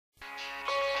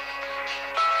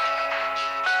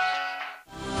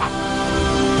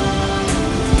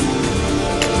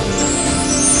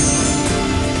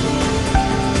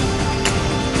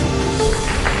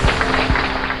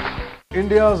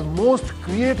India's most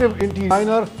creative interior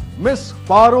designer, Miss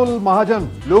Parull Mahaajan.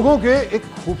 लोगों के एक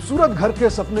खूबसूरत घर के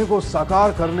सपने को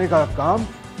साकार करने का काम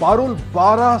पारुल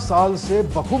 12 साल से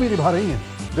बखूबी निभा रही हैं.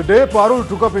 The day Parull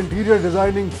took up interior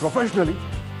designing professionally,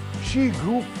 she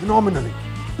grew phenomenally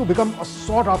to become a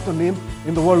sought-after name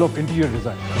in the world of interior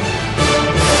design.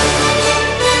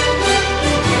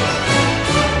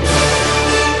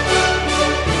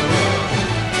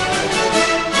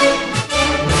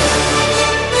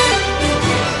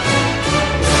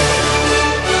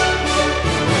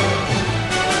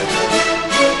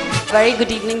 Very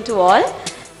good evening to all.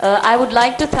 I would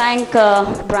like to thank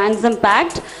Brands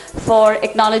Impact for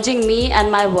acknowledging me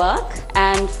and my work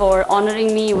and for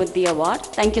honoring me with the award.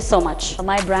 Thank you so much.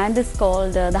 My brand is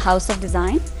called the House of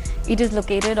Design. It is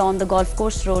located on the Golf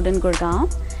Course Road in Gurgaon,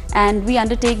 and we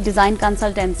undertake design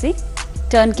consultancy,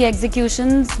 turnkey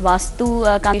executions,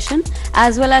 Vastu commission,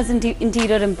 as well as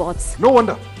interior imports. No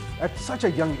wonder, at such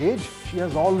a young age, she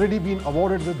has already been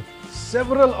awarded with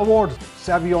several awards: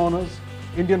 Savvy Honors,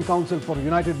 Indian Council for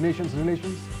United Nations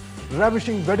Relations,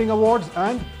 Ravishing Wedding Awards,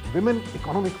 and Women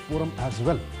Economic Forum as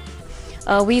well.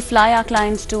 We fly our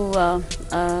clients to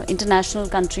international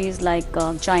countries like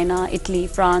China, Italy,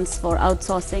 France for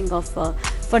outsourcing of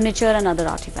furniture and other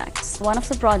artifacts. One of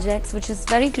the projects which is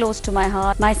very close to my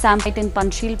heart, my sample in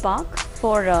Panchsheel Park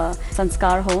for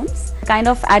Sanskar homes. The kind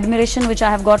of admiration which I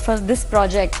have got for this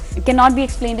project, it cannot be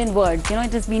explained in words. You know,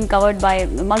 it has been covered by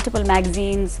multiple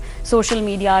magazines, social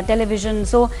media, television.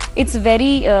 So it's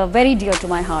very, very dear to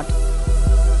my heart.